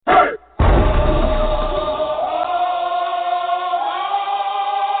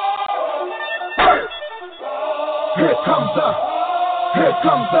Here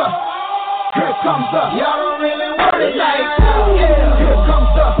comes the, y'all don't really want it like that. Yeah. Here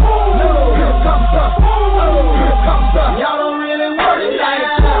comes the, no. Here comes the, oh. Here comes the, y'all don't really want it like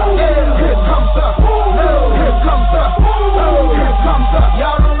that. Yeah. Here comes the, no. Here comes the, oh. Here comes the,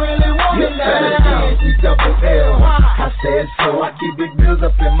 y'all don't really want it like that. We double L. I said so. I keep big bills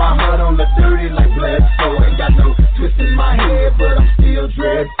up in my heart on the dirty like Bledsoe. Ain't got no twist in my head, but I'm still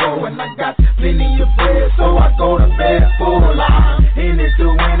dreadful. And I got plenty of bread, so I go to bed full. I'm in it to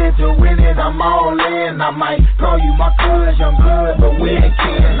win it, to win it. I'm all in. I might call you my cuz, young blood, but we ain't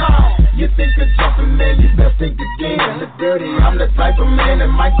kin. You think of jumping, man, you best think again. The dirty, I'm the type of man that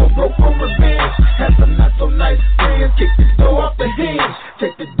might go broke for revenge. Have some not so nice friends, kick the dough off the hinge,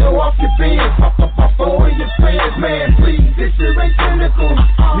 take the dough off your bins, pop up off all of your friends, man. Please, this shit ain't cynical.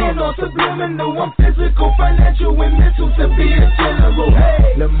 Man, no subliminal, I'm physical, financial, and mental to be a general.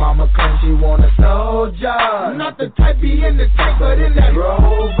 Hey, the mama claims she want a soldier, not the type be in the tank, but in that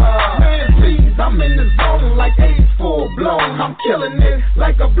rover. Man, please, I'm in the zone like AIDS full blown. I'm killing it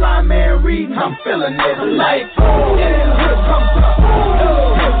like a blind man reading. I'm feeling it like, oh, yeah. Here comes the,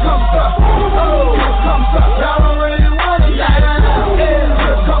 oh, here comes the, oh, here comes the. Y'all don't really want it like that. Yeah.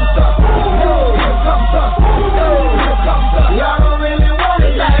 Here comes the, oh, here comes the, oh, here comes the. Y'all don't really want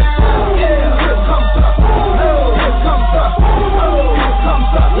it like that. Yeah. Here comes the, oh, here comes the, oh, here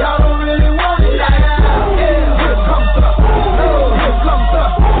comes the. Y'all don't really want it like that. Yeah. Here comes the, oh, here comes the,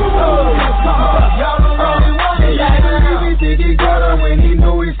 oh, here comes the. Y'all don't really want it like that. He think he got her when he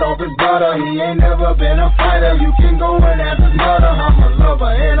knew he saw his brother. He ain't never been a fighter. You can go and ask his mother. I'm a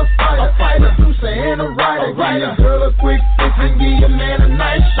lover and a fighter, producer and a writer. Give your girl a quick fix and give your man a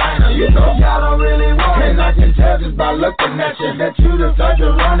nice shiner. You know y'all don't really want it, and I can tell just by looking at you that you the type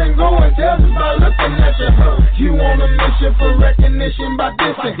to run and go and tell just by looking at you. You on a mission for recognition by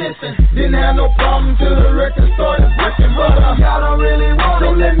dissing. Didn't have no problem till the record started breaking, but y'all don't really want it.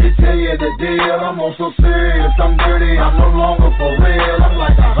 So let me tell you the deal. I'm on so serious, I'm dirty, I'm no longer for real. I'm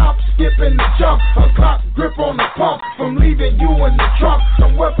like a hop, skip, and the jump, a clock grip on the pump. From leaving you in the trunk,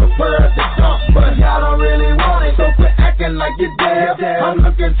 somewhere prepared to dump. But y'all don't really want it, so quit acting like you're dead. I'm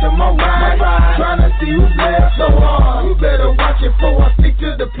looking to my right, trying to see who's left. So you better watch it before I stick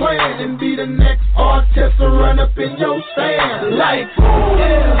to the plan and be the next artist to run up in your stand. Like,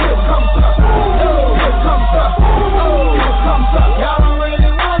 yeah, here comes the, oh, here comes the, oh, here comes the. Y'all don't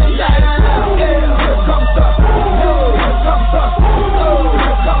really want it like that. Yeah, here comes the, oh, here comes the, oh,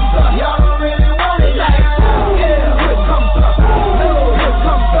 here comes the. Y'all don't really want it like that. Yeah, here comes the, oh, here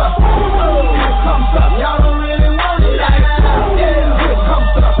comes the, oh, here comes the. Y'all don't really want it like that. Yeah, here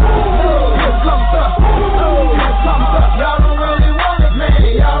comes the, oh, here comes the, oh, here comes the. Y'all don't really want it, man.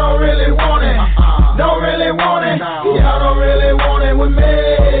 Y'all don't really want it. Don't really want it. Y'all don't really want it with me.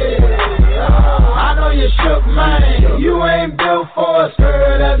 I know you shook, man. You ain't built for a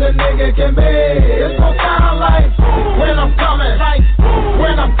skirt as a nigga can be. It's gon' sound like when I'm coming, like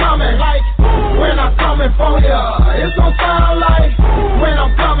when I'm coming, like when I'm coming for ya. It's gon' sound like when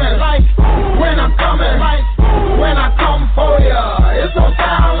I'm coming, like when I'm coming, like when I come for ya. It's gon'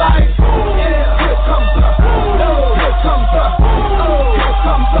 sound like, yeah, here comes the, oh, here comes the, oh, here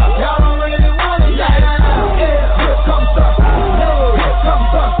comes the. Y'all don't really want it like that. Yeah, here comes the, oh, here comes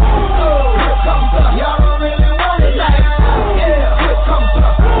the, oh, here comes the. Y'all don't really want it like that. Yeah, here comes the,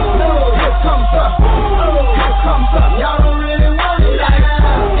 oh, here comes the, oh, here comes the. Y'all don't really want it like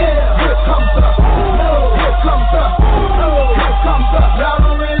that. Yeah, here comes the, oh, here comes the, oh, here comes the. Y'all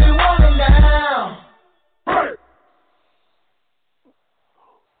don't really want it now.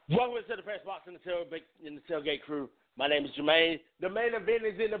 Welcome to the press box in the tailgate crew. My name is Jermaine. The main event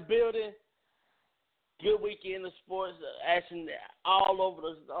is in the building. Good weekend of sports action all over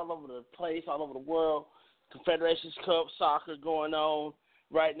the place, all over the world. Confederations Cup soccer going on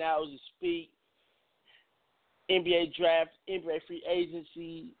right now as we speak. NBA draft, NBA free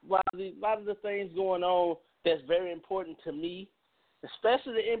agency. A lot of the things going on that's very important to me,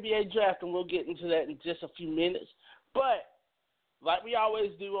 especially the NBA draft, and we'll get into that in just a few minutes. But like we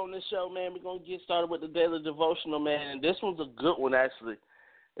always do on this show, man, we're going to get started with the daily devotional, man. And this one's a good one, actually.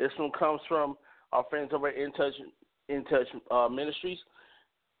 This one comes from our friends over at In Touch Ministries.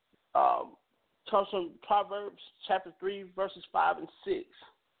 Comes from Proverbs chapter 3, verses 5 and 6.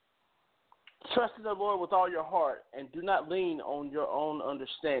 Trust in the Lord with all your heart and do not lean on your own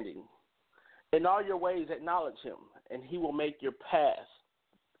understanding. In all your ways acknowledge him, and he will make your path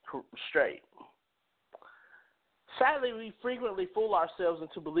straight. Sadly, we frequently fool ourselves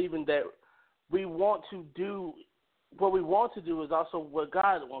into believing that we want to do what we want to do is also what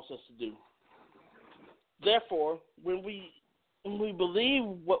God wants us to do. Therefore, when we believe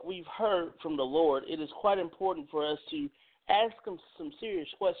what we've heard from the Lord, it is quite important for us to Ask them some serious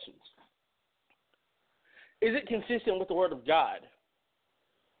questions. Is it consistent with the Word of God?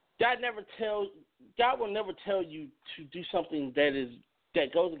 God will never tell you to do something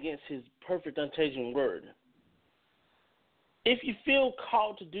that goes against His perfect, unchanging Word. If you feel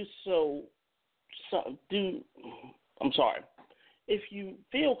called to do If you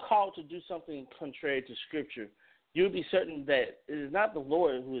feel called to do something contrary to Scripture, you'll be certain that it is not the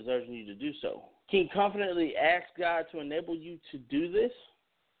Lord who is urging you to do so. Can you confidently ask God to enable you to do this?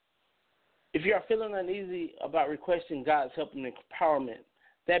 If you are feeling uneasy about requesting God's help and empowerment,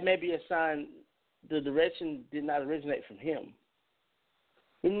 that may be a sign the direction did not originate from Him.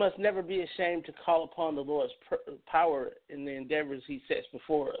 We must never be ashamed to call upon the Lord's power in the endeavors He sets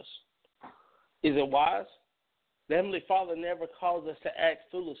before us. Is it wise? The Heavenly Father never calls us to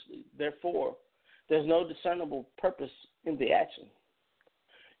act foolishly. Therefore, there's no discernible purpose in the action.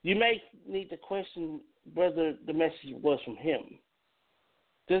 You may need to question whether the message was from Him.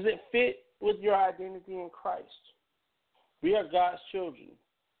 Does it fit with your identity in Christ? We are God's children.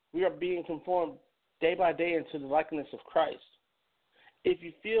 We are being conformed day by day into the likeness of Christ. If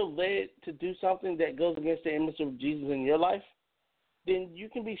you feel led to do something that goes against the image of Jesus in your life, then you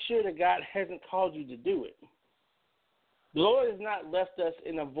can be sure that God hasn't called you to do it. The Lord has not left us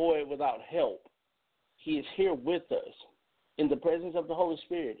in a void without help. He is here with us in the presence of the Holy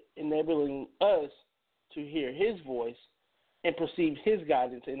Spirit, enabling us to hear His voice and perceive His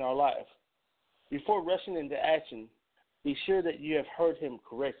guidance in our life. Before rushing into action, be sure that you have heard Him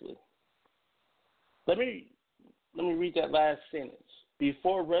correctly. Let me read that last sentence.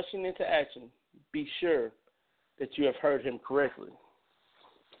 Before rushing into action, be sure that you have heard Him correctly.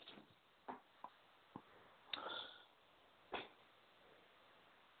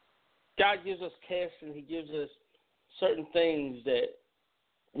 God gives us tasks and He gives us certain things that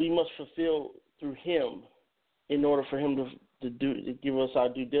we must fulfill through Him in order for Him to give us our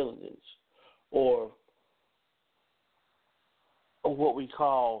due diligence, or what we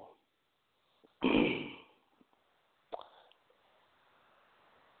call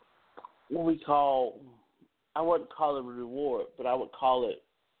I wouldn't call it a reward, but I would call it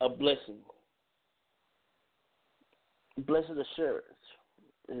a blessing. Blessed assurance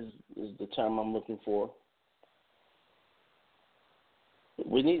is the term I'm looking for.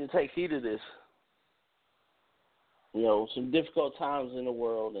 We need to take heed of this. You know, some difficult times in the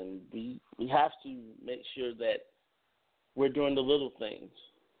world, and we have to make sure that we're doing the little things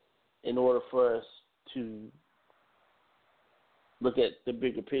in order for us to look at the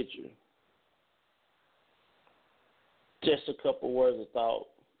bigger picture. Just a couple words of thought,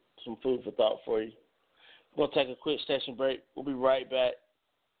 some food for thought for you. We're going to take a quick station break. We'll be right back.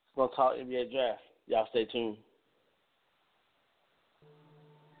 We're going to talk NBA draft. Y'all stay tuned.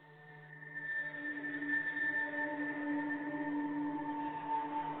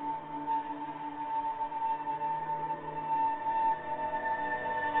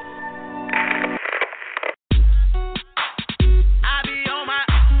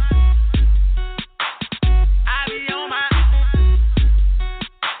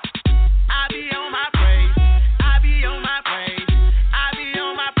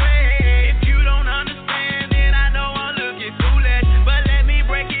 If you don't understand, then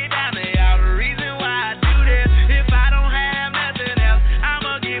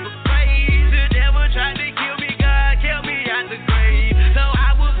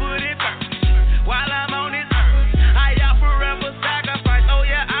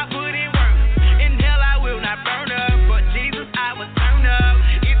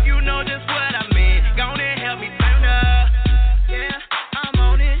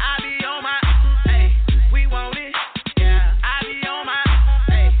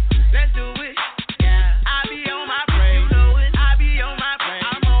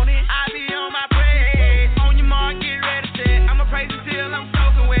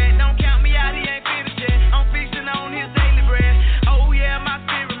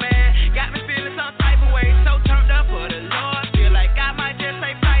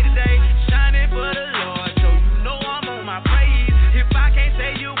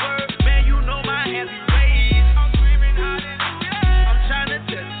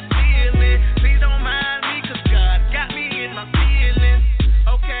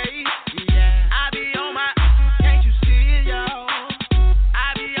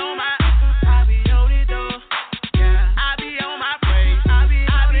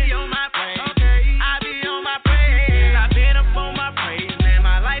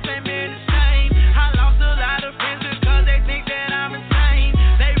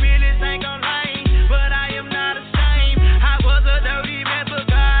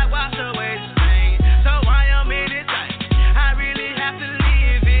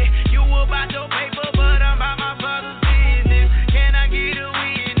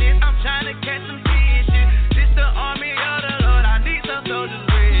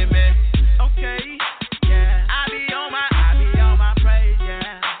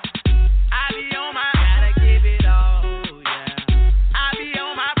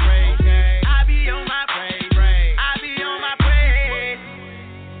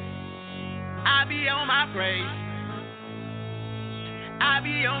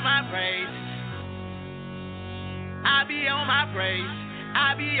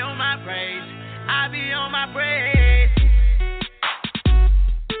my praise. I be on my praise.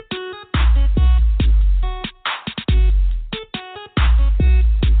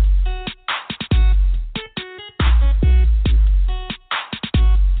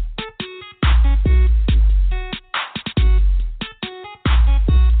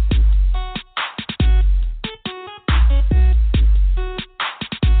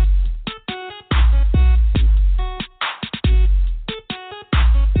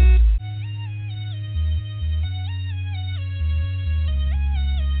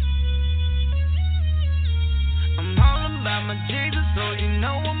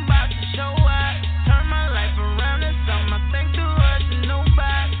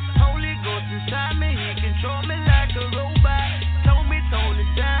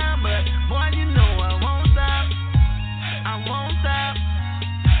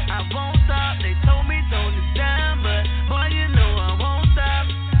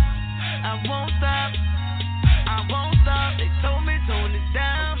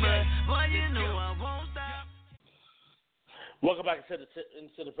 Welcome back into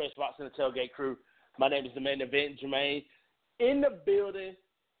the Fresh Box and the Tailgate crew. My name is the main event, Jermaine, in the building.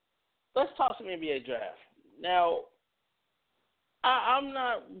 Let's talk some NBA draft. Now, I'm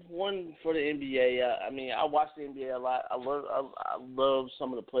not one for the NBA. I watch the NBA a lot. I love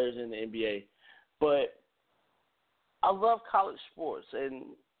some of the players in the NBA, but I love college sports.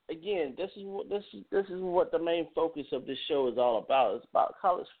 And again, this is what the main focus of this show is all about. It's about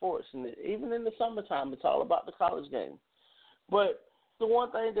college sports, and even in the summertime, it's all about the college game. But the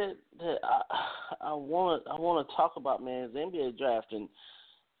one thing that I want to talk about, man, is the NBA draft. And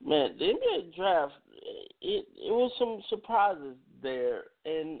man, the NBA draft, it was some surprises there,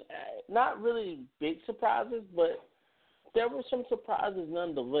 and not really big surprises, but there were some surprises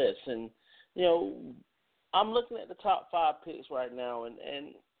nonetheless. And you know, I'm looking at the top 5 picks right now,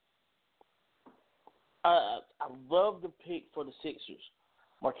 and I love the pick for the Sixers,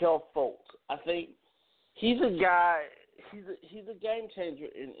 Markelle Fultz. I think he's a guy. He's a game changer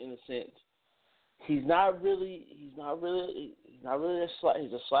in a sense. He's not really he's a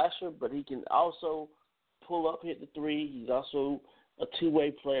slasher, but he can also pull up, hit the three. He's also a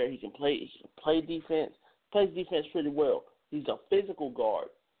two-way player. He can play defense. Plays defense pretty well. He's a physical guard,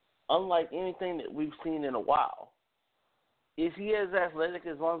 unlike anything that we've seen in a while. Is he as athletic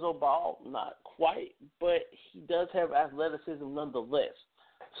as Lonzo Ball? Not quite, but he does have athleticism nonetheless.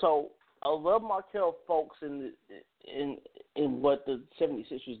 So I love Markelle Fultz in what the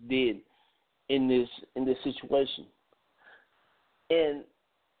 76ers did in this situation. And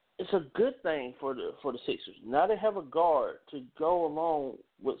it's a good thing for the Sixers. Now they have a guard to go along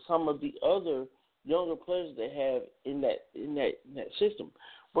with some of the other younger players they have in that system.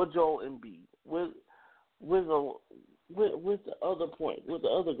 With Joel Embiid, with the other point, with the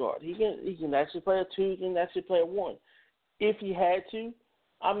other guard. He can actually play a 2, he can actually play a 1. If he had to.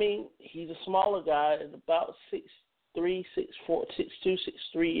 I mean, he's a smaller guy, at about 6'3", 6'4", 6'2",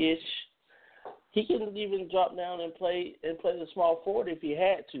 6'3" ish. He can even drop down and play the small forward if he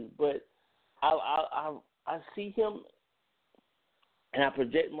had to. But I see him, and I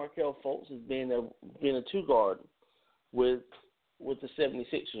project Markelle Fultz as being a 2 guard with the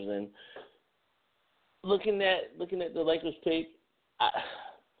 76ers. And looking at the Lakers pick,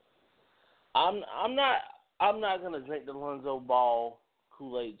 I'm not gonna drink the Lonzo Ball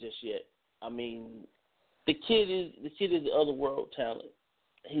Kool-Aid just yet. I mean, the kid is the otherworld talent.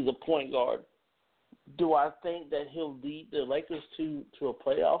 He's a point guard. Do I think that he'll lead the Lakers to a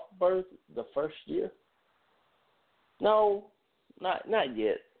playoff berth the first year? No, not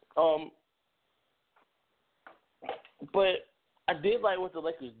yet. But I did like what the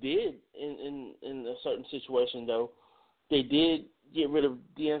Lakers did in a certain situation, though. They did get rid of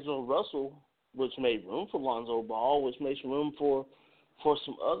D'Angelo Russell, which made room for Lonzo Ball, which makes room for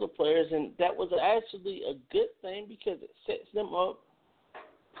some other players, and that was actually a good thing because it sets them up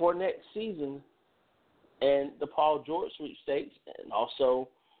for next season and the Paul George sweepstakes, and also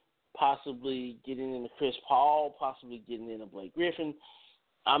possibly getting into Chris Paul, possibly getting into Blake Griffin.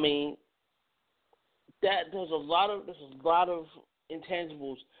 I mean, there's a lot of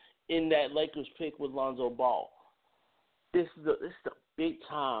intangibles in that Lakers pick with Lonzo Ball. This is a big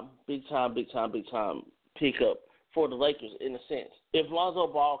time pickup for the Lakers in a sense. If Lonzo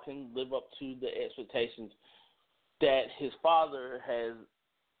Ball can live up to the expectations that his father has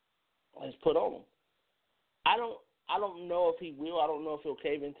put on him. I don't know if he will. I don't know if he'll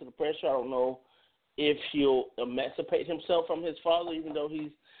cave into the pressure. I don't know if he'll emancipate himself from his father, even though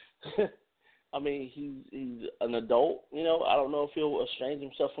he's he's an adult, you know. I don't know if he'll estrange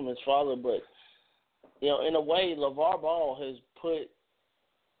himself from his father, but you know, in a way, LeVar Ball has put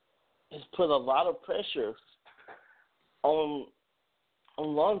has put a lot of pressure on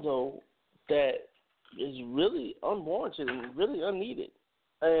Lonzo that is really unwarranted and really unneeded.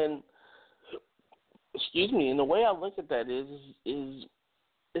 And and the way I look at that is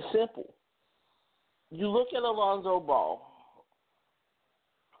it's simple. You look at Alonzo Ball.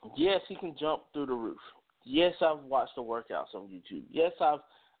 Yes, he can jump through the roof. Yes, I've watched the workouts on YouTube. Yes,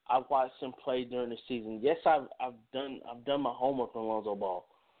 I've watched him play during the season. Yes, I've done my homework on Alonzo Ball.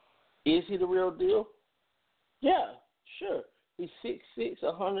 Is he the real deal? Yeah, sure. He's 6'6", He's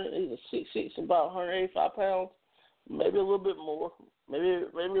 6'6", about 185 pounds, maybe a little bit more,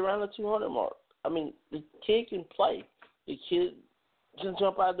 maybe around the 200 mark. I mean, the kid can play. The kid can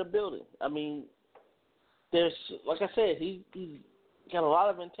jump out of the building. I mean, there's, like I said, he's got a lot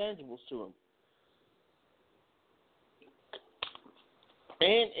of intangibles to him.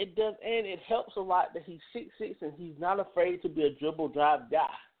 And it helps a lot that he's 6'6" and he's not afraid to be a dribble drive guy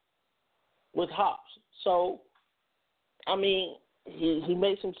with hops. So, I mean, he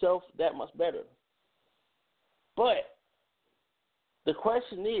makes himself that much better. But the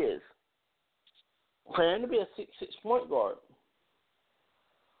question is, for him to be a 6'6" point guard,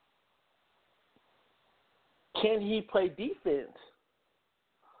 can he play defense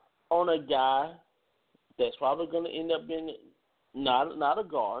on a guy that's probably going to end up being not a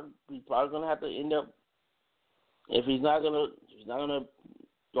guard? He's probably going to have to end up, if he's not going to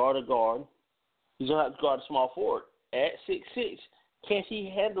guard a guard, he's going to have to guard a small forward at 6'6". Can he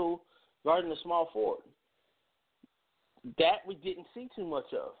handle guarding a small forward? That we didn't see too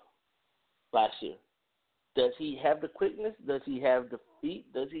much of last year. Does he have the quickness? Does he have the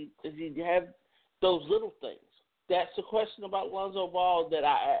feet? Does he have those little things? That's the question about Lonzo Ball that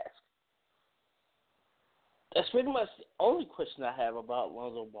I ask. That's pretty much the only question I have about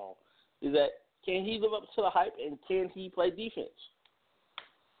Lonzo Ball, is that can he live up to the hype and can he play defense?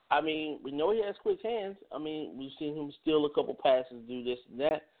 I mean, we know he has quick hands. I mean, we've seen him steal a couple passes, do this and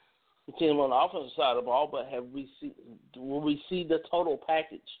that. We've seen him on the offensive side of the ball, but will we see the total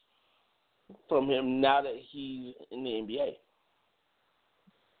package from him now that he's in the NBA?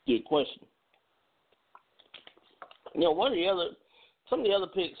 Good question. You know, some of the other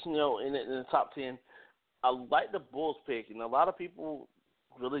picks, you know, in the top 10, I like the Bulls pick, and a lot of people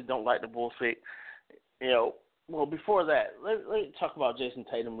really don't like the Bulls pick. You know, well, before that, let me talk about Jason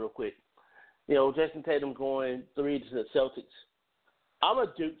Tatum real quick. You know, Jason Tatum going 3 to the Celtics. I'm a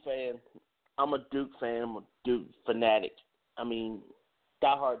Duke fan. I'm a Duke fanatic. I mean,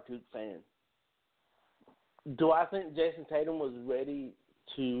 diehard Duke fan. Do I think Jason Tatum was ready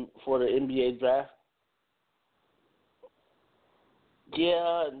for the NBA draft?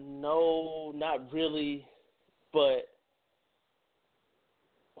 Yeah, no, not really. But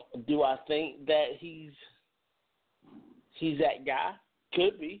do I think that he's that guy?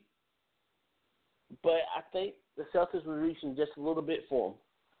 Could be. But I think the Celtics were reaching just a little bit for him.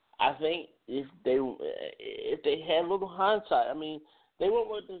 I think if they had a little hindsight, I mean, they went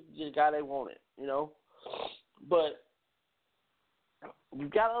with the guy they wanted, you know. But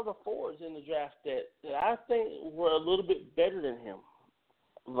you've got other forwards in the draft that I think were a little bit better than him,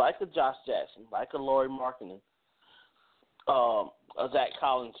 like a Josh Jackson, like a Lauri Markkanen, a Zach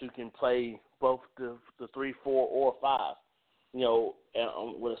Collins who can play both the 3, 4, or 5, you know,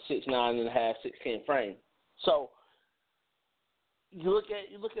 with a 6'9.5", 6'10" frame. So you look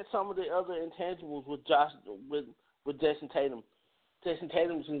at some of the other intangibles with Jason Tatum. Jason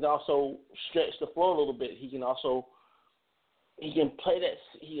Tatum can also stretch the floor a little bit. He can play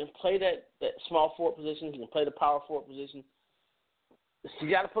that small forward position. He can play the power forward position. He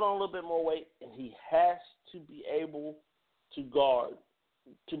got to put on a little bit more weight, and he has to be able to guard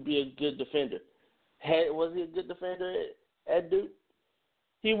to be a good defender. Was he a good defender at Duke?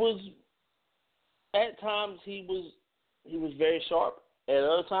 He was. At times he was very sharp. At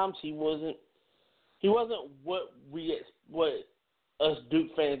other times he wasn't. He wasn't what us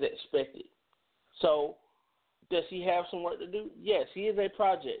Duke fans expected. So, does he have some work to do? Yes, he is a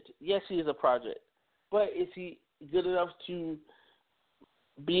project. Yes, he is a project. But is he good enough to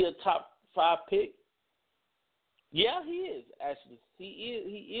be a top 5 pick? Yeah, he is, actually.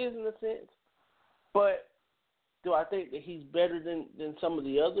 He is in a sense. But do I think that he's better than some of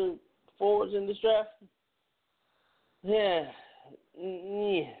the other forwards in this draft? Yeah.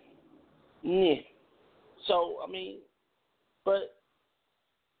 So, I mean, but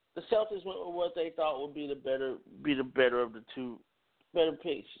the Celtics went with what they thought would be the better of the better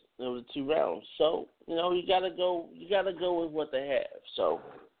picks of the 2 rounds. So, you know, you gotta go with what they have. So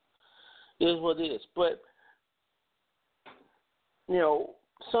it is what it is. But, you know,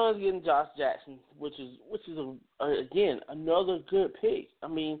 Suns getting Josh Jackson, which is again another good pick. I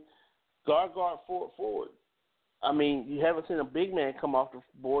mean, forward. I mean, you haven't seen a big man come off the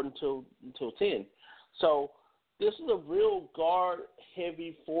board until 10. So this is a real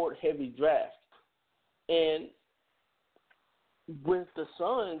guard-heavy, forward-heavy draft. And with the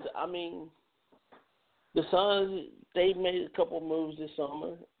Suns, I mean, the Suns, they made a couple moves this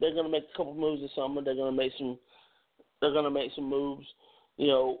summer. They're going to make a couple moves this summer. They're going to make some moves,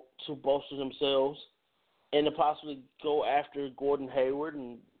 to bolster themselves and to possibly go after Gordon Hayward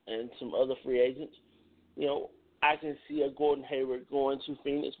and some other free agents. I can see a Gordon Hayward going to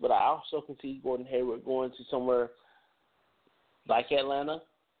Phoenix, but I also can see Gordon Hayward going to somewhere like Atlanta,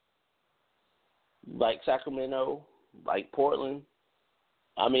 like Sacramento, like Portland.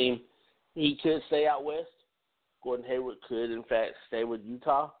 I mean, he could stay out west. Gordon Hayward could, in fact, stay with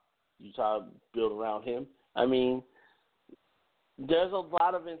Utah. Utah build around him. I mean, there's a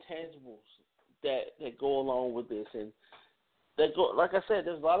lot of intangibles that go along with this, and like I said,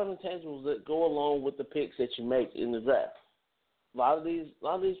 there's a lot of intangibles that go along with the picks that you make in the draft. A lot of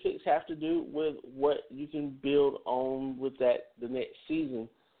these picks have to do with what you can build on with the next season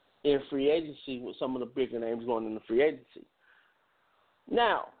in free agency with some of the bigger names going into free agency.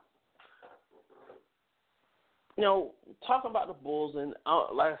 Now, talking about the Bulls, and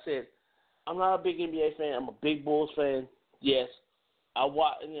like I said, I'm not a big NBA fan. I'm a big Bulls fan. Yes, I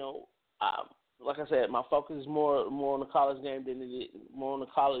watch. Like I said, my focus is more on the college game than it is more on the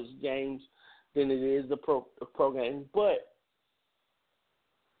college games than it is the pro game. But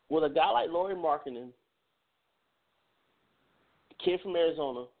with a guy like Lauri Markkanen, kid from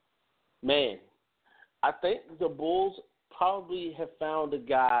Arizona, man, I think the Bulls probably have found a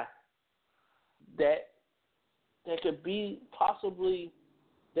guy that could be possibly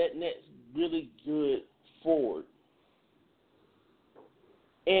that next really good forward.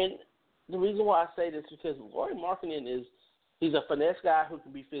 And the reason why I say this is because Lauri Markkanen he's a finesse guy who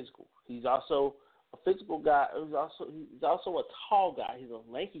can be physical. He's also a physical guy. He's also a tall guy. He's a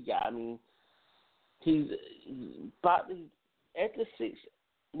lanky guy. I mean, he's about at the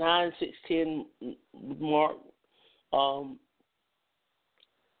 6'9", 6'10" mark.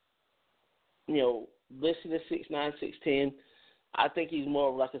 Listed as 6'9", 6'10". I think he's more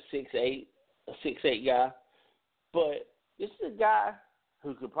of like a 6'8" guy. But this is a guy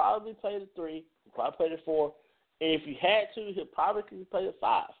who could probably play the 3, could probably play the 4, and if you had to, he'll probably could play the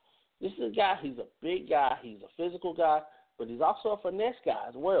 5. This is a guy, he's a big guy, he's a physical guy, but he's also a finesse guy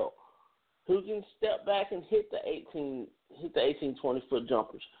as well, who can step back and hit the 18, 20-foot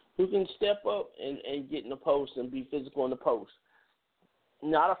jumpers, who can step up and get in the post and be physical in the post.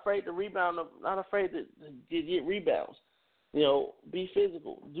 Not afraid to rebound, not afraid to get rebounds. Be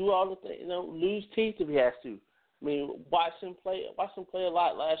physical, do all the things, lose teeth if he has to. I mean, watch him play a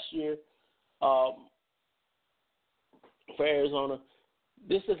lot last year for Arizona.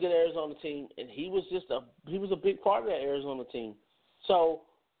 This is a good Arizona team, and he was a big part of that Arizona team. So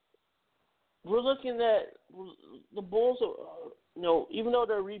we're looking at the Bulls. Even though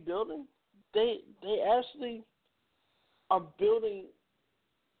they're rebuilding, they actually are building.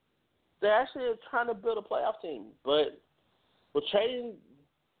 They actually are trying to build a playoff team, but we're trading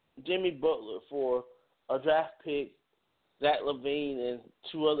Jimmy Butler for a draft pick, Zach LaVine, and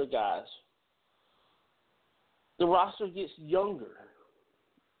 2 other guys. The roster gets younger.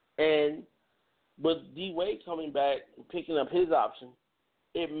 And with D. Wade coming back and picking up his option,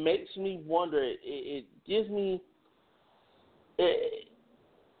 it makes me wonder. It gives me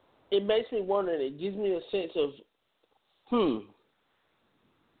it makes me wonder, and it gives me a sense of,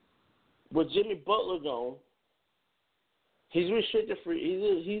 with Jimmy Butler gone, he's restricted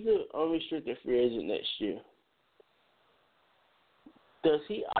free. He's an unrestricted free agent next year. Does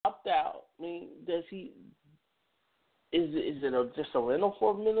he opt out? I mean, does he? Is it just a rental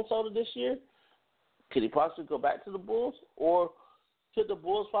for Minnesota this year? Could he possibly go back to the Bulls, or could the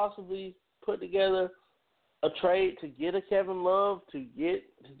Bulls possibly put together a trade to get a Kevin Love, to get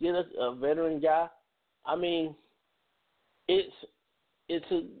a veteran guy? I mean, it's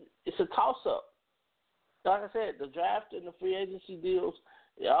a toss up. Like I said, the draft and the free agency deals,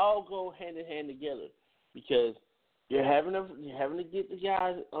 they all go hand in hand together, because you're having to get the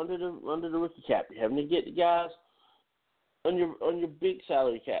guys under the rookie cap. You're having to get the guys on your big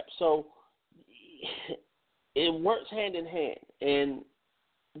salary cap. So it works hand in hand. And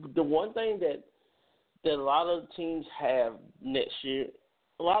the one thing that a lot of teams have next year,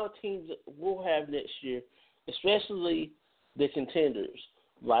 a lot of teams will have next year, especially the contenders,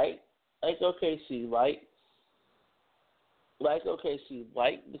 like OKC, like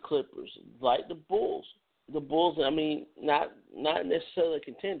the Clippers, like the Bulls. The Bulls, I mean, not necessarily a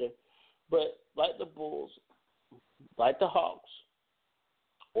contender, but like the Bulls, like the Hawks,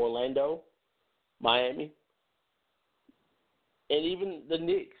 Orlando, Miami, and even the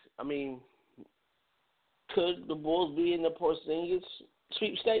Knicks. I mean, could the Bulls be in the Porzingis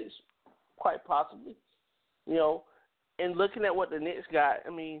sweepstakes? Quite possibly. You know, and looking at what the Knicks got, I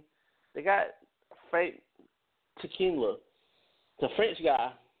mean, they got Frank Tequila, the French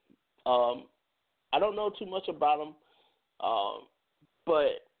guy. I don't know too much about him,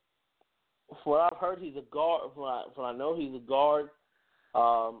 but from what I've heard, he's a guard. From what I know, he's a guard.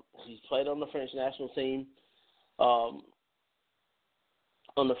 He's played on the French national team, on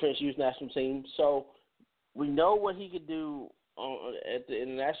the French youth national team. So we know what he could do at the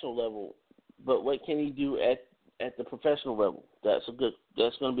international level, but what can he do at the professional level? That's going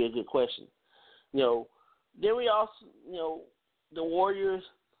to be a good question. You know, then we also, you know, the Warriors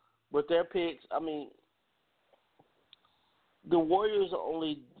with their picks. I mean, the Warriors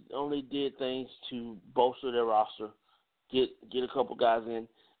only did things to bolster their roster, get a couple guys in.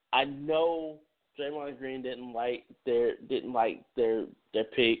 I know Draymond Green didn't like their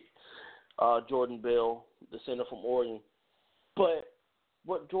pick, Jordan Bell, the center from Oregon. But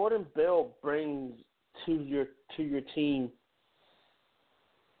what Jordan Bell brings to your team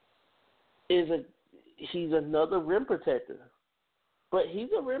is he's another rim protector. But he's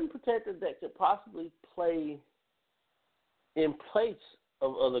a rim protector that could possibly play in place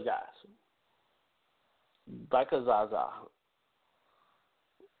of other guys, like a Zaza,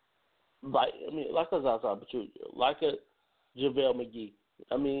 like a Zaza Pachulia, like a JaVale McGee.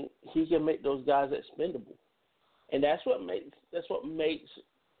 I mean, he can make those guys expendable, and that's what makes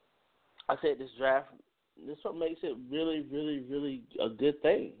I said this draft. That's what makes it really, really, really a good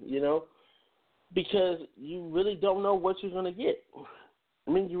thing, you know, because you really don't know what you're gonna get.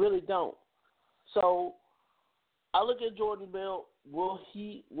 I mean, you really don't. So I look at Jordan Bell. Will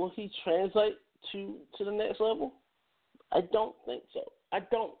he translate to the next level? I don't think so. I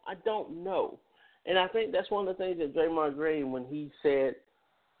don't know. And I think that's one of the things that Draymond Green, when he said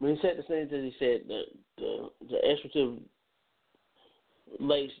the things that he said, the expletive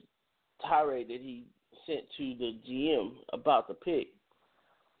laced tirade that he sent to the GM about the pick,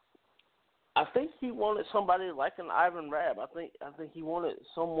 I think he wanted somebody like an Ivan Rabb. I think he wanted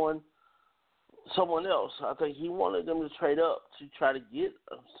someone else. I think he wanted them to trade up to try to get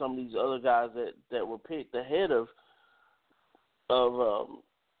some of these other guys that were picked ahead of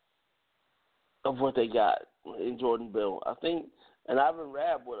what they got in Jordan Bell. I think an Ivan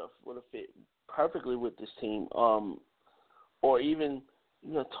Rabb would have fit perfectly with this team. Or even,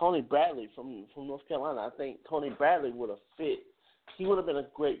 you know, Tony Bradley from North Carolina. I think Tony Bradley would have fit. He would have been a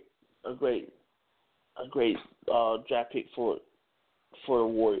great draft pick for the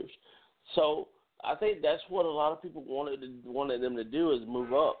Warriors. So I think that's what a lot of people wanted them to do, is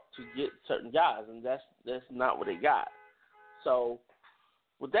move up to get certain guys, and that's not what they got. So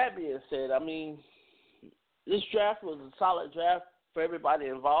with that being said, I mean, this draft was a solid draft for everybody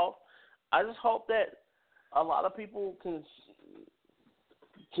involved. I just hope that a lot of people can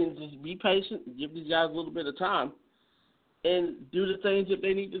just be patient, give these guys a little bit of time, and do the things that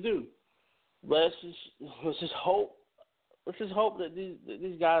they need to do. Let's just hope that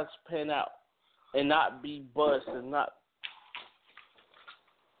these guys pan out and not be bust and not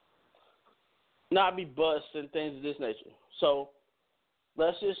be bust and things of this nature. So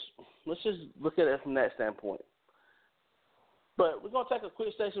let's just look at it from that standpoint. But we're gonna take a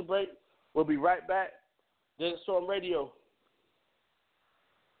quick station break. We'll be right back. Then Storm Radio.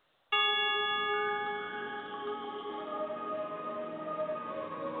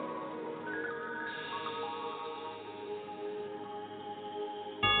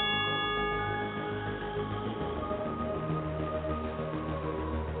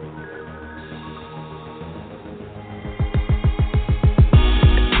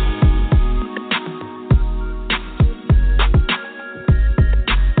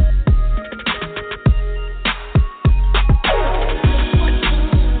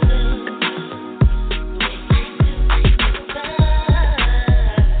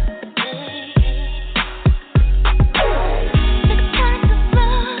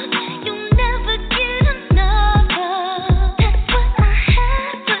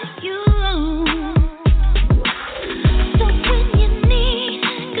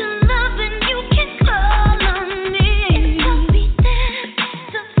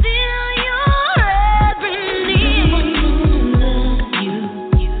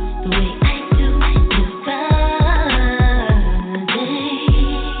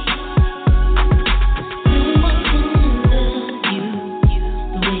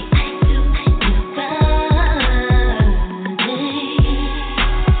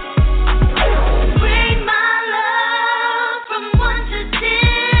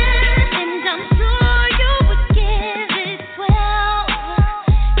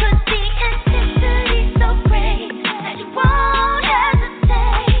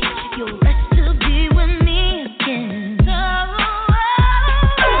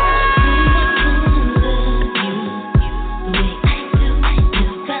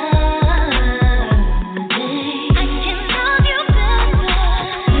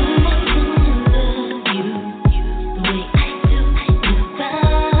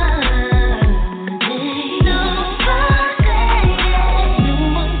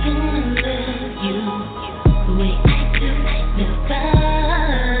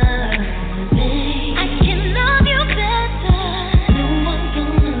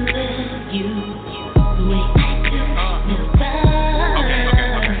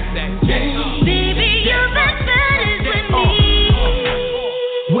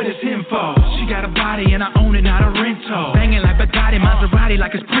 body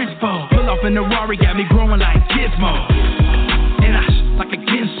like it's Prince Paul. Pull off in the Rari, got me growing like Gizmo. And I like a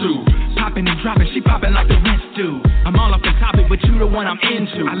Ginsu. Popping and dropping, she popping like the rinse do. I'm all off the topic, but you the one I'm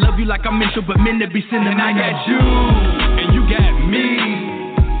into. I love you like I'm mental, but men that be sinning. I got you, and you got me.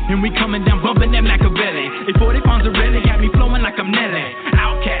 And we coming down bumping that Machiavelli. At 40 pounds of really got me flowing like I'm Nelly.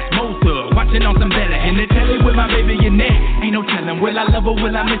 Outcast, Mosa, watching on some belly. In the telly with my baby in there. Ain't no telling, will I love her,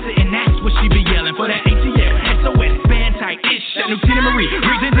 will I miss it? And that's what she be yelling for that ATL, SOS, band tight ish. That new Tina Marie,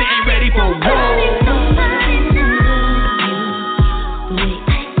 reasons it ain't ready for war.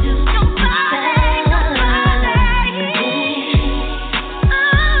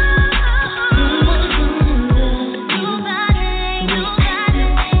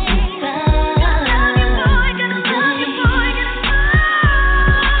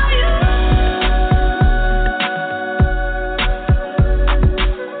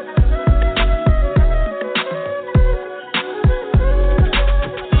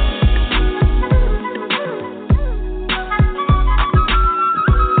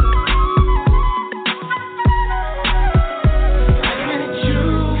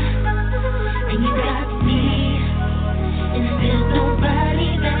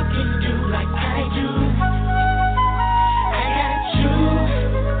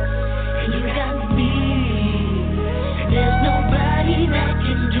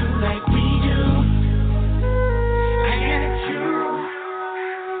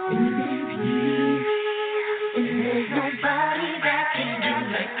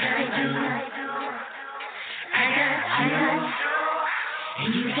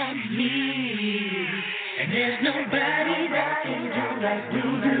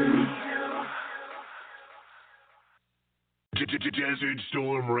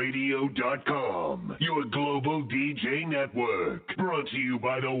 DesertStormRadio.com, your global DJ network. Brought to you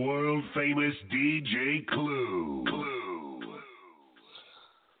by the world famous DJ Clue.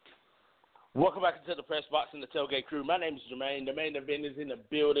 Welcome back into the Press Box and the Tailgate Crew. My name is Jermaine. The main event is in the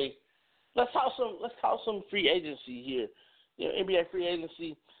building. Let's talk some free agency here. You know, NBA free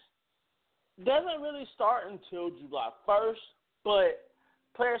agency doesn't really start until July 1st, but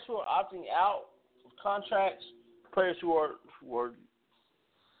players who are opting out of contracts, players who are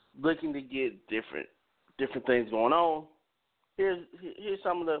looking to get different things going on. Here's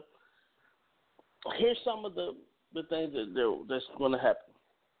some of the things that's going to happen.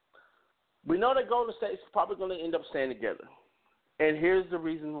 We know that Golden State's probably going to end up staying together, and here's the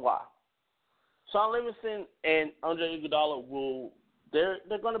reason why. Sean Livingston and Andre Iguodala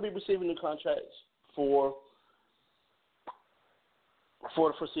they're going to be receiving new contracts for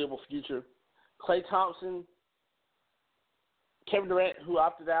the foreseeable future. Klay Thompson, Kevin Durant, who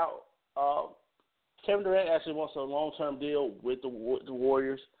opted out. Kevin Durant actually wants a long-term deal with the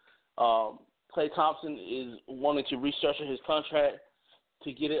Warriors. Klay Thompson is wanting to restructure his contract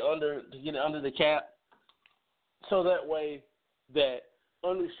to get it under the cap, so that way that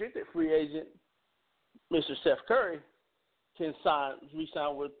unrestricted free agent Mr. Steph Curry can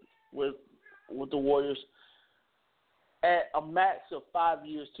re-sign with the Warriors at a max of 5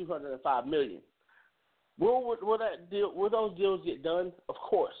 years, $205 million. Will those deals get done? Of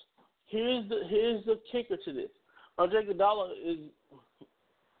course. Here's the kicker to this. Andre Iguodala is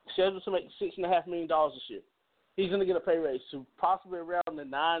scheduled to make $6.5 million this year. He's going to get a pay raise to possibly around the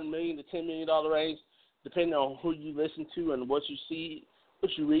 $9 million to $10 million range, depending on who you listen to and what you see,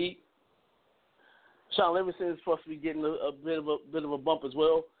 what you read. Sean Livingston is supposed to be getting a bit of a bump as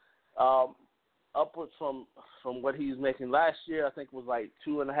well, upwards from what he was making last year. I think it was like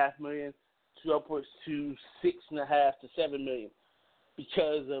 $2.5 million, to upwards to $6.5 to $7 million,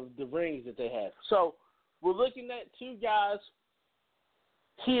 because of the rings that they have. So we're looking at two guys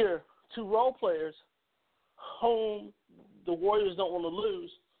here, two role players, whom the Warriors don't want to lose.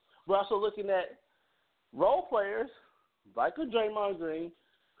 We're also looking at role players like a Draymond Green,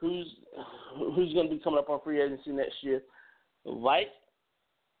 who's going to be coming up on free agency next year, like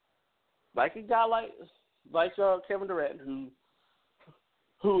a guy like Kevin Durant,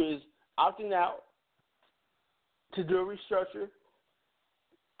 who is opting out to do a restructure.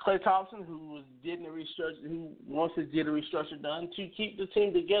 Klay Thompson, who wants to get a restructure done to keep the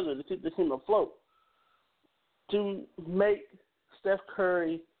team together, to keep the team afloat, to make Steph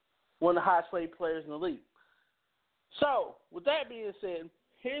Curry one of the highest paid players in the league. So, with that being said,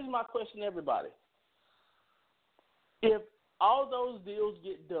 here's my question to everybody. If all those deals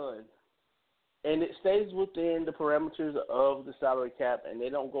get done and it stays within the parameters of the salary cap and they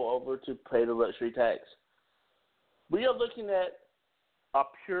don't go over to pay the luxury tax, we are looking at a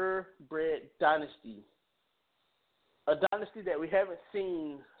purebred dynasty, a dynasty that we haven't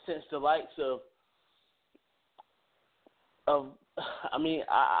seen since the likes of I mean,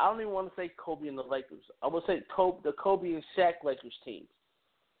 I don't even want to say Kobe and the Lakers. I would say the Kobe and Shaq Lakers team.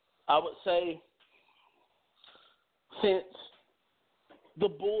 I would say since the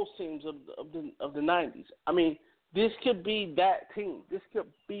Bulls teams of the 90s. I mean, this could be that team. This could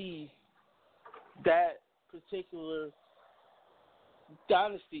be that particular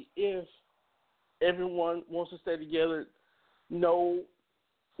dynasty if everyone wants to stay together. No,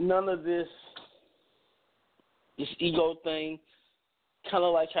 none of this ego thing. Kind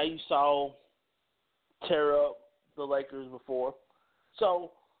of like how you saw tear up the Lakers before.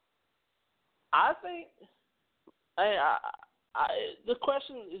 So I think the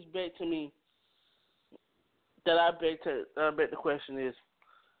question is back to me that I bet the question is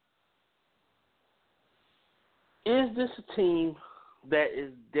this a team that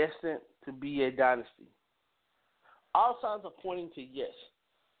is destined to be a dynasty? All signs are pointing to yes.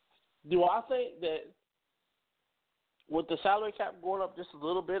 Do I think that with the salary cap going up just a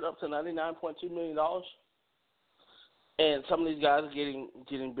little bit, up to $99.2 million, and some of these guys are getting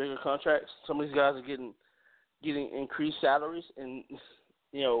bigger contracts, some of these guys are getting increased salaries, and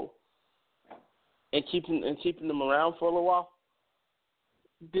and keeping them around for a little while.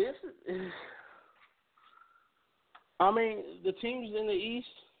 This is, I mean, the teams in the East,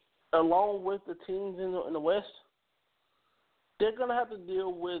 along with the teams in the West, they're gonna have to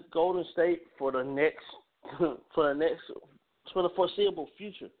deal with Golden State for the foreseeable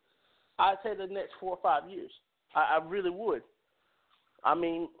future. I'd say the next 4 or 5 years. I really would. I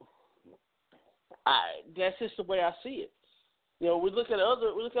mean, that's just the way I see it. We look at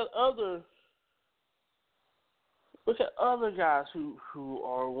other guys who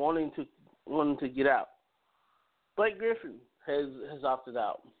are wanting to get out. Blake Griffin has opted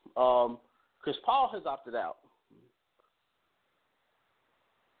out. Chris Paul has opted out.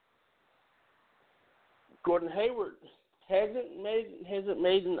 Gordon Hayward hasn't made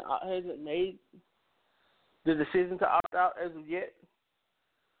the decision to opt out as of yet.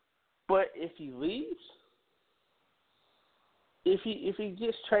 But if he leaves, if he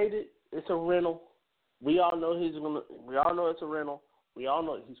gets traded, it's a rental. We all know it's a rental. We all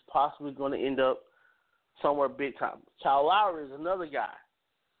know he's possibly going to end up somewhere big time. Kyle Lowry is another guy.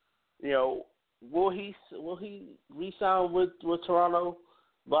 Will he re-sign with Toronto?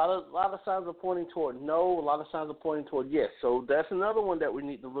 A lot of signs are pointing toward no. A lot of signs are pointing toward yes. So that's another one that we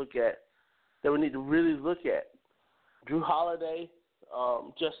need to look at. That we need to really look at. Drew Holiday,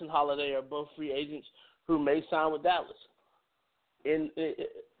 Justin Holiday are both free agents who may sign with Dallas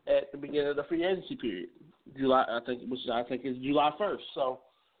at the beginning of the free agency period. July, I think is July 1st. So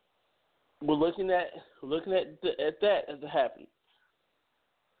we're looking at that as it happens.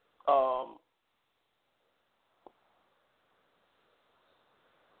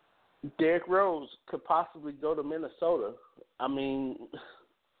 Derrick Rose could possibly go to Minnesota. I mean,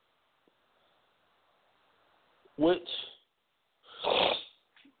 which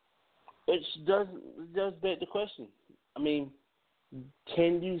does beg the question. I mean,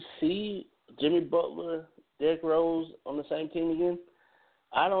 can you see Jimmy Butler, Derrick Rose on the same team again?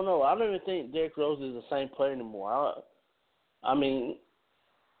 I don't know. I don't even think Derrick Rose is the same player anymore. I mean,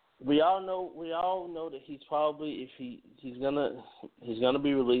 we all know that he's probably he's gonna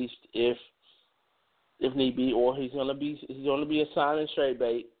be released if need be, or he's gonna be a sign and trade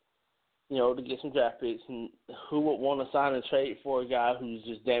bait, to get some draft picks. And who would want to sign and trade for a guy who's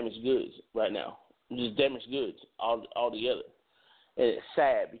just damaged goods right now? Just damaged goods altogether. And it's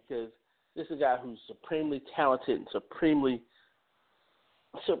sad because this is a guy who's supremely talented and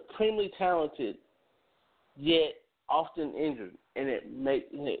supremely talented, yet often injured, and it's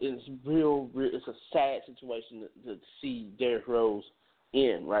a sad situation to see Derrick Rose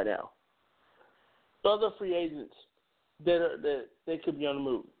in right now. Other free agents that they could be on the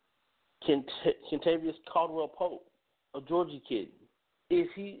move. Kentavious Caldwell-Pope, a Georgia kid. Could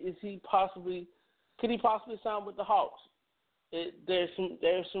he possibly sign with the Hawks? There's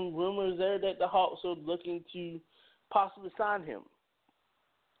some rumors there that the Hawks are looking to possibly sign him.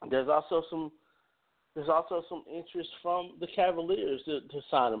 There's also some interest from the Cavaliers to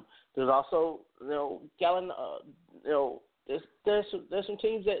sign him. There's also there's some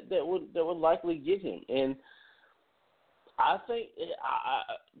teams that would likely get him, and I think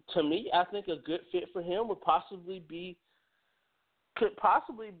I think a good fit for him could possibly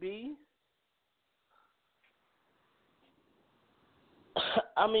be.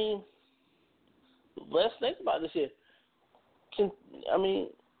 I mean, let's think about this here.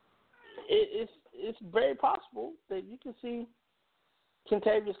 It's very possible that you can see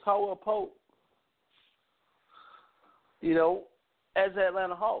Kentavious Caldwell-Pope, as an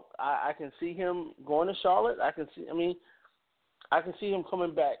Atlanta Hawk. I can see him going to Charlotte. I can see him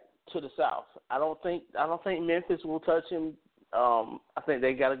coming back to the South. I don't think Memphis will touch him. I think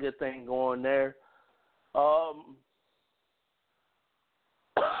they got a good thing going there.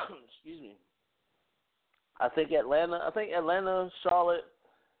 Excuse me. I think Atlanta, Charlotte,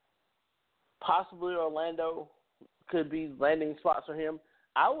 possibly Orlando could be landing spots for him.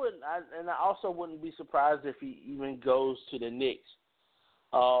 I also wouldn't be surprised if he even goes to the Knicks.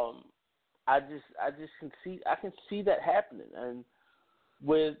 I can see that happening, and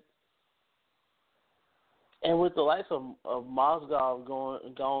with the likes of Mozgov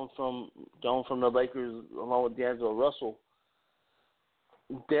gone from the Lakers along with D'Angelo Russell,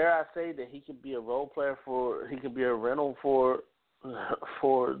 dare I say that he could be a role player he could be a rental he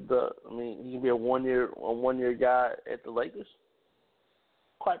could be a one year guy at the Lakers.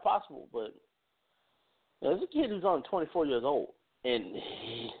 Quite possible, but there's a kid who's only 24 years old, and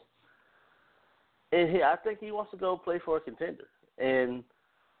I think he wants to go play for a contender, and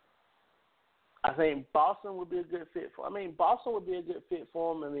I think Boston would be a good fit for. Boston would be a good fit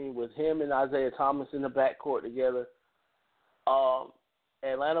for him. With him and Isaiah Thomas in the backcourt together,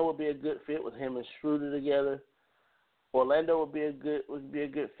 Atlanta would be a good fit with him and Schroeder together. Orlando would be a good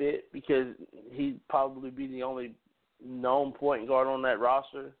fit because he'd probably be the only known point guard on that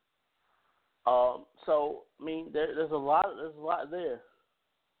roster. There's a lot there.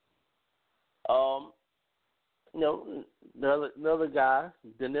 Another guy,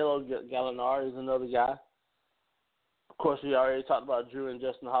 Danilo Gallinari is another guy. Of course, we already talked about Drew and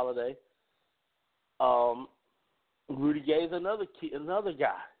Justin Holiday. Rudy Gay is another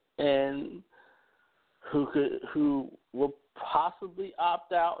guy, and who will possibly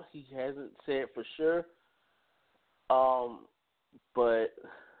opt out. He hasn't said for sure. But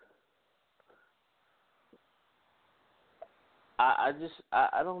I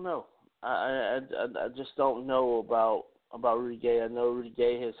don't know. I just don't know about Rudy Gay. I know Rudy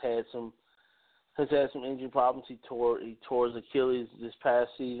Gay has had some injury problems. He tore his Achilles this past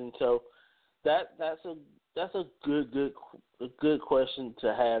season, so that's a good question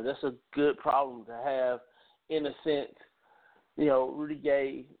to have. That's a good problem to have in a sense. Rudy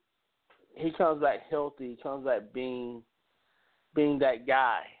Gay, he comes back healthy. He comes back being that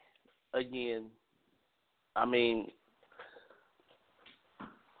guy again.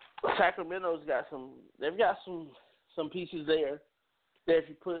 Sacramento's got some pieces there that if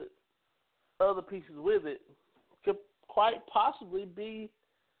you put other pieces with it, could quite possibly be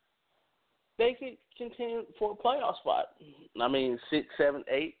they could contend for a playoff spot. 6, 7,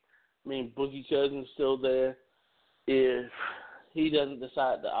 8. Boogie Cousins still there. If he doesn't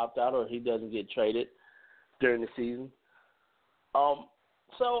decide to opt out or he doesn't get traded during the season.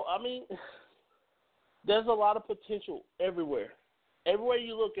 There's a lot of potential everywhere. Everywhere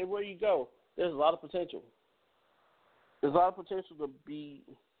you look, everywhere you go, there's a lot of potential. There's a lot of potential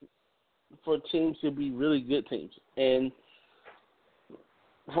for teams to be really good teams. And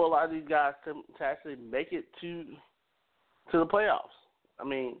for a lot of these guys to actually make it to the playoffs.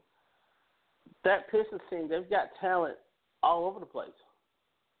 That Pistons team, they've got talent all over the place.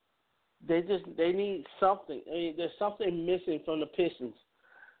 They need something. There's something missing from the Pistons.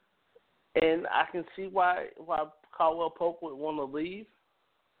 And I can see why Caldwell Pope would want to leave,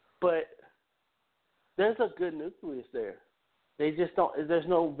 but there's a good nucleus there. They just don't. There's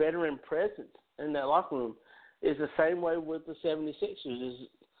no veteran presence in that locker room. It's the same way with the 76ers.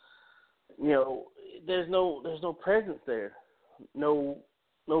 There's no presence there. No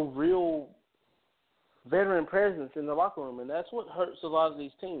real veteran presence in the locker room, and that's what hurts a lot of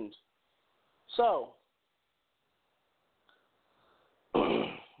these teams. So,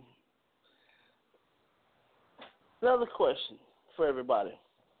 another question for everybody.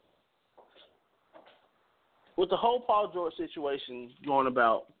 With the whole Paul George situation going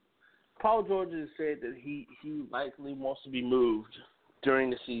about, Paul George has said that he likely wants to be moved during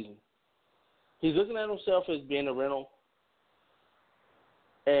the season. He's looking at himself as being a rental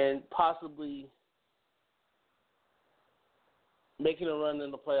and possibly making a run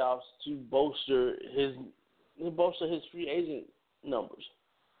in the playoffs to bolster his free agent numbers.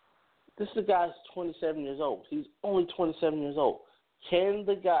 This is a guy who's 27 years old. He's only 27 years old. Can he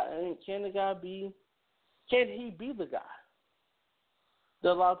be the guy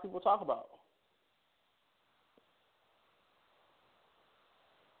that a lot of people talk about?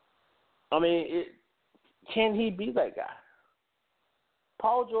 Can he be that guy?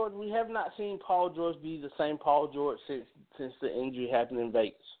 Paul George, we have not seen Paul George be the same Paul George since the injury happened in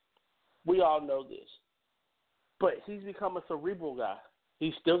Vegas. We all know this. But he's become a cerebral guy.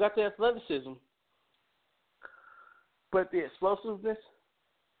 He's still got the athleticism, but the explosiveness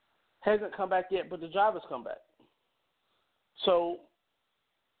hasn't come back yet, but the drive has come back. So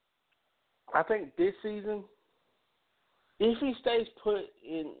I think this season, if he stays put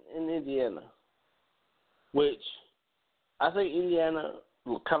in Indiana, which I think Indiana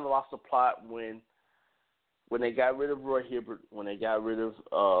kind of lost the plot when they got rid of Roy Hibbert, when they got rid of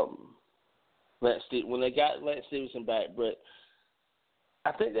when they got Lance Stevenson back, but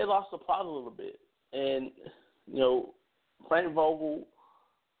I think they lost the plot a little bit. And Frank Vogel,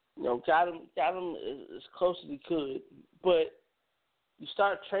 got him as close as he could, but you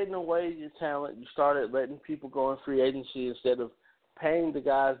start trading away your talent. You started letting people go in free agency instead of paying the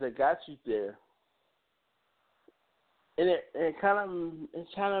guys that got you there, and it kind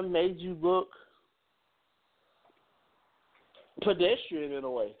of made you look pedestrian in a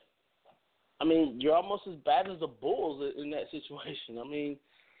way. I mean, you're almost as bad as the Bulls in that situation. I mean,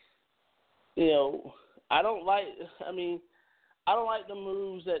 I don't like the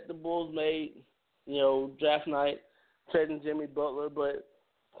moves that the Bulls made, draft night, trading Jimmy Butler, but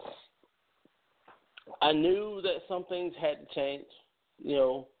I knew that some things had to change,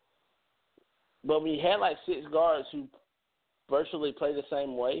 but we had like 6 guards who virtually play the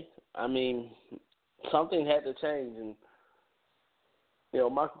same way. I mean, something had to change, and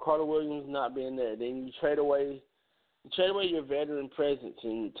Michael Carter-Williams not being there. Then you trade away your veteran presence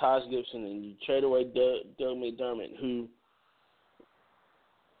in Taj Gibson, and you trade away Doug McDermott, who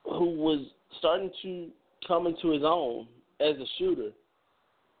was starting to come into his own as a shooter.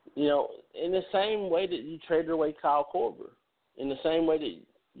 In the same way that you traded away Kyle Korver, in the same way that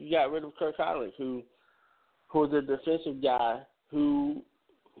you got rid of Kirk Heinrich, who was a defensive guy who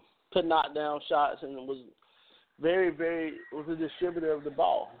could knock down shots and was was a distributor of the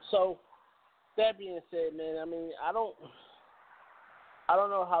ball. So that being said, man, I mean, I don't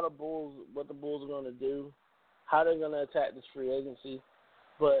know what the Bulls are going to do, how they're going to attack this free agency,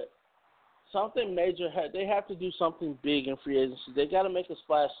 but something major, they have to do something big in free agency. They got to make a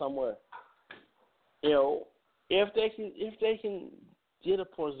splash somewhere. If they can get a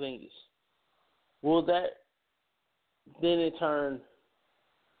Porzingis, will that then in turn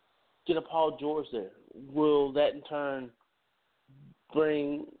get a Paul George there? Will that in turn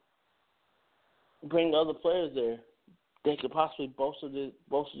bring other players there that could possibly bolster the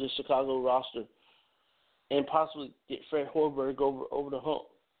Chicago roster and possibly get Fred Hoiberg over the hump?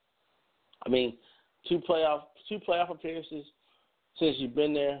 I mean, two playoff appearances since you've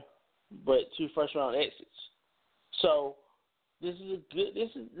been there, but 2 first-round exits. So this is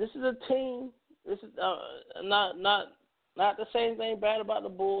a team. This is not to say anything bad about the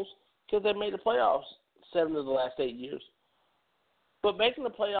Bulls because they made the playoffs 7 of the last 8 years. But making the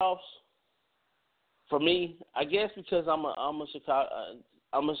playoffs, for me, I guess because I'm a Chicagoan.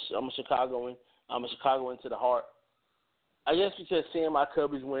 I'm a Chicagoan to the heart. I guess because seeing my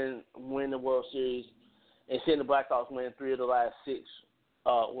Cubbies win the World Series and seeing the Blackhawks win 3 of the last 6,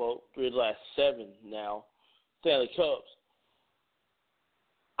 3 of the last 7 now, Stanley Cups,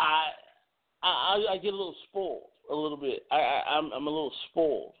 I get a little spoiled a little bit. I'm a little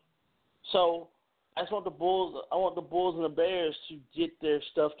spoiled. So I just want the Bulls. I want the Bulls and the Bears to get their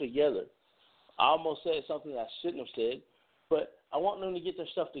stuff together. I almost said something I shouldn't have said, but I want them to get their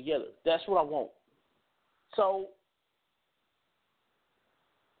stuff together. That's what I want. So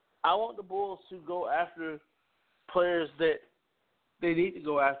I want the Bulls to go after players that they need to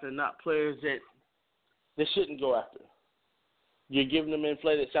go after, not players that they shouldn't go after. You're giving them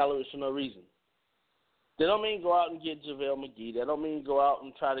inflated salaries for no reason. They don't mean go out and get JaVale McGee. They don't mean go out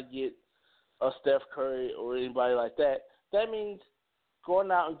and try to get a Steph Curry or anybody like that. That means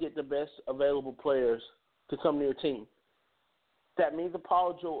going out and get the best available players to come to your team. That means a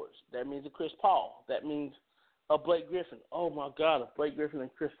Paul George. That means a Chris Paul. That means a Blake Griffin. Oh, my God, if Blake Griffin and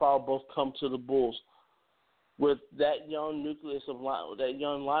Chris Paul both come to the Bulls with that young nucleus of that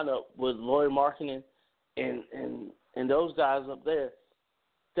young lineup with Lauri Markkanen and those guys up there,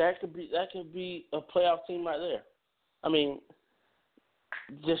 that could be a playoff team right there. I mean,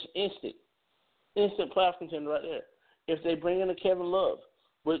 just instant playoff contender right there. If they bring in a Kevin Love,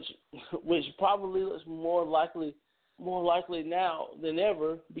 which probably looks more likely now than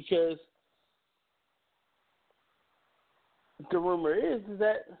ever, because the rumor is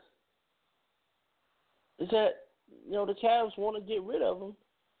that the Cavs want to get rid of him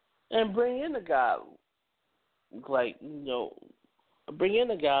and bring in a guy like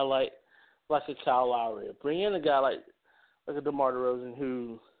a Kyle Lowry, bring in a guy like a DeMar DeRozan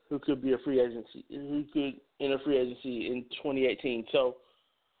who could be a free agency, who could enter free agency in 2018. So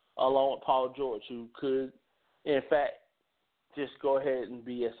along with Paul George, who could in fact just go ahead and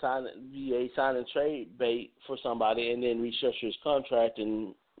be a sign and trade bait for somebody, and then restructure his contract,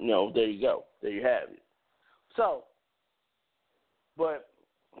 and there you go, there you have it. So But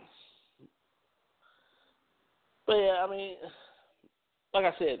yeah, I mean, like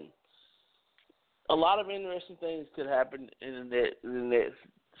I said, a lot of interesting things could happen in the next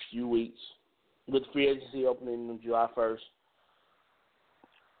few weeks with free agency opening on July 1st.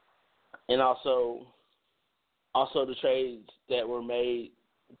 And also the trades that were made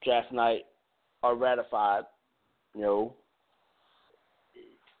draft night are ratified. You know,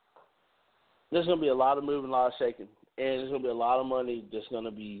 there's going to be a lot of moving, a lot of shaking, and there's going to be a lot of money that's going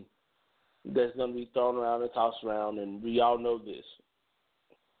to be thrown around and tossed around, and we all know this.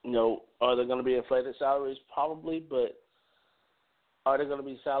 You know, are there going to be inflated salaries? Probably, but are there going to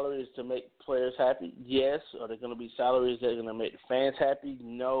be salaries to make players happy? Yes. Are there going to be salaries that are going to make the fans happy?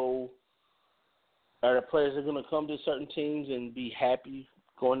 No. Are the players that are going to come to certain teams and be happy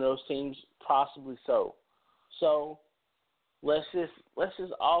going to those teams? Possibly so. So let's just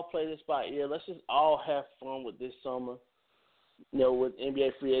all play this by ear. Let's just all have fun with this summer. You know, with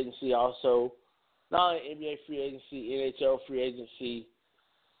NBA free agency also, not only NBA free agency, NHL free agency,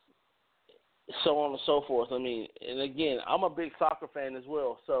 so on and so forth. I mean, and again, I'm a big soccer fan as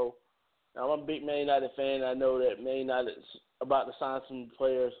well. So I'm a big Man United fan. I know that Man United's about to sign some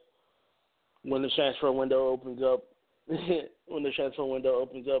players when the transfer window opens up. When the transfer window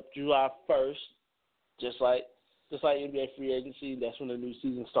opens up July 1st, just like NBA free agency, that's when the new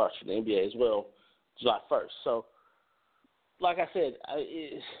season starts for the NBA as well, July 1st. So, like I said,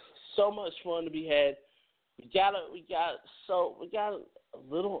 it's so much fun to be had. We got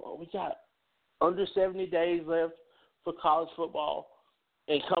under 70 days left for college football,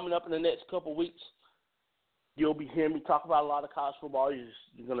 and coming up in the next couple weeks, you'll be hearing me talk about a lot of college football.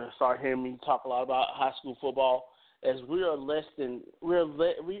 You're going to start hearing me talk a lot about high school football, as we are less than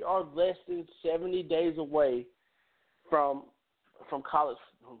 70 days away from college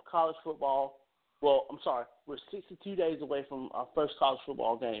football. Well, I'm sorry, we're 62 days away from our first college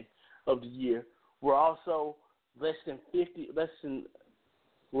football game of the year. We're also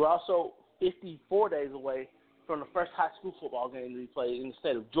 54 days away from the first high school football game to be played in the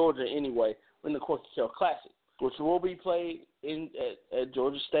state of Georgia anyway, in the Corky Kell Classic, which will be played at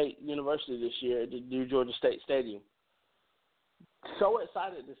Georgia State University this year at the new Georgia State Stadium. So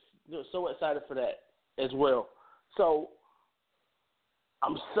excited for that as well. So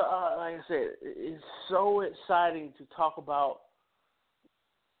I'm so, like I said, it's so exciting to talk about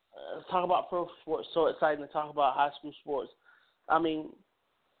pro sports. So exciting to talk about high school sports. I mean,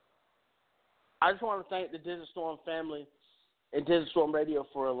 I just want to thank the Desert Storm family and Desert Storm Radio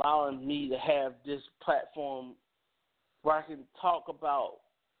for allowing me to have this platform where I can talk about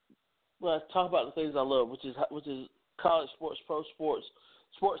the things I love, which is college sports, pro sports,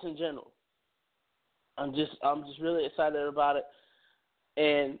 sports in general. I'm just really excited about it.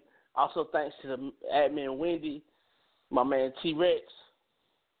 And also thanks to the admin Wendy, my man T-Rex.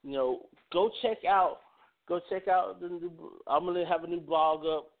 You know, go check out the new. I'm gonna have a new blog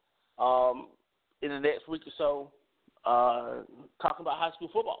up in the next week or so, talking about high school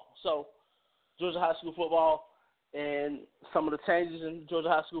football. So Georgia high school football and some of the changes in Georgia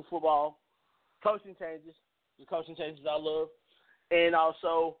high school football, the coaching changes I love, and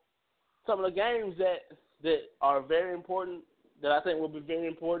also some of the games that are very important, that I think will be very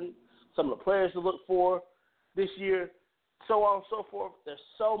important, some of the players to look for this year, so on and so forth. There's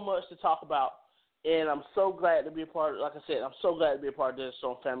so much to talk about, and I'm so glad to be a part of, like I said, I'm so glad to be a part of this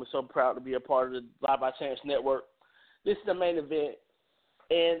Storm family, so proud to be a part of the Live by Chance Network. This is the main event,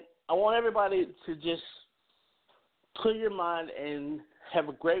 and I want everybody to just clear your mind and have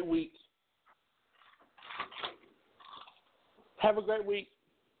a great week. Have a great week.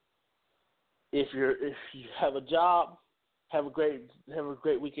 If you have a job, have a great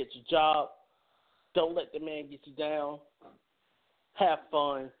week at your job. Don't let the man get you down. Have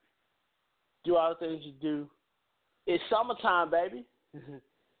fun. Do all the things you do. It's summertime, baby.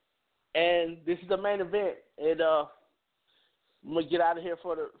 And this is the main event. And I'm gonna get out of here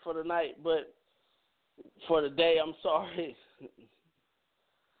for the night, but for the day, I'm sorry.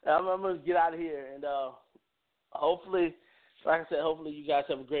 I'm gonna get out of here, and hopefully, like I said, hopefully you guys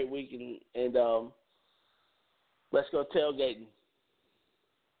have a great week, and let's go tailgating.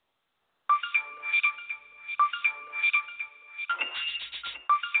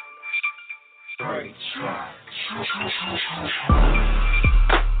 Great track.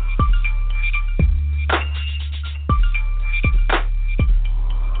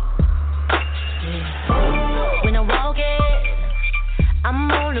 When I walk it,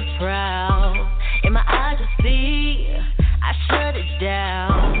 I'm on the prowl. In my eyes I see, I shut it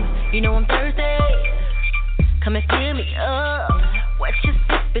down. You know I'm thirsty, come and fill me up. What you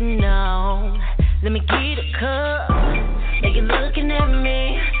sipping on? Let me get a cup, make it you're looking at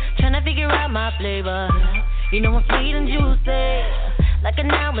me, trying to figure out my flavor. You know I'm sweet and juicy, like an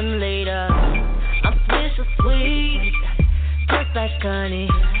hour later. I'm sweet so sweet, just like honey,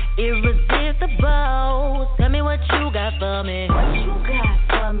 irresistible. Tell me what you got for me. What you got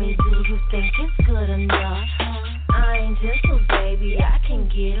for me? Do you think it's good enough? I ain't gentle, baby, I can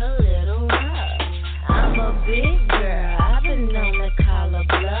get a little rough. I'm a big girl, I've been known to call a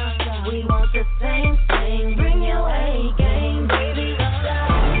bluff. We want the same thing, bring your A game, baby. What's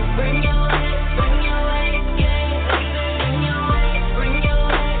up? Bring your A game, baby. Bring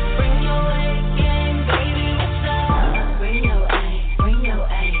your A game, baby. What's up? Bring your A game. Bring your A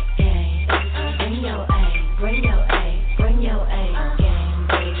game, baby.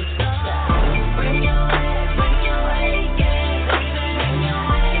 What's up? Bring your A game, baby. Bring your A game, baby. Bring your A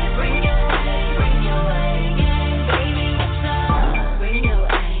game, baby. What's up? Bring your A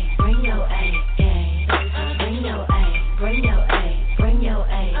game.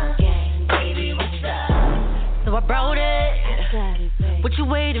 So I brought it. What you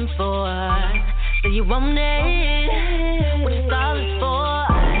waiting for? So you want it? What it's all is for?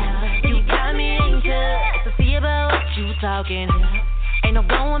 You got me anxious to see about what you talking. Ain't no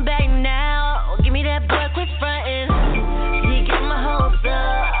going back now. Give me that boy, quit frontin'. You get my hopes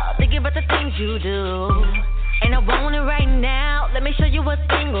up, thinking about the things you do. And I want it right now. Let me show you a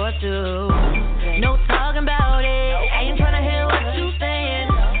thing or two. No talking about it. I ain't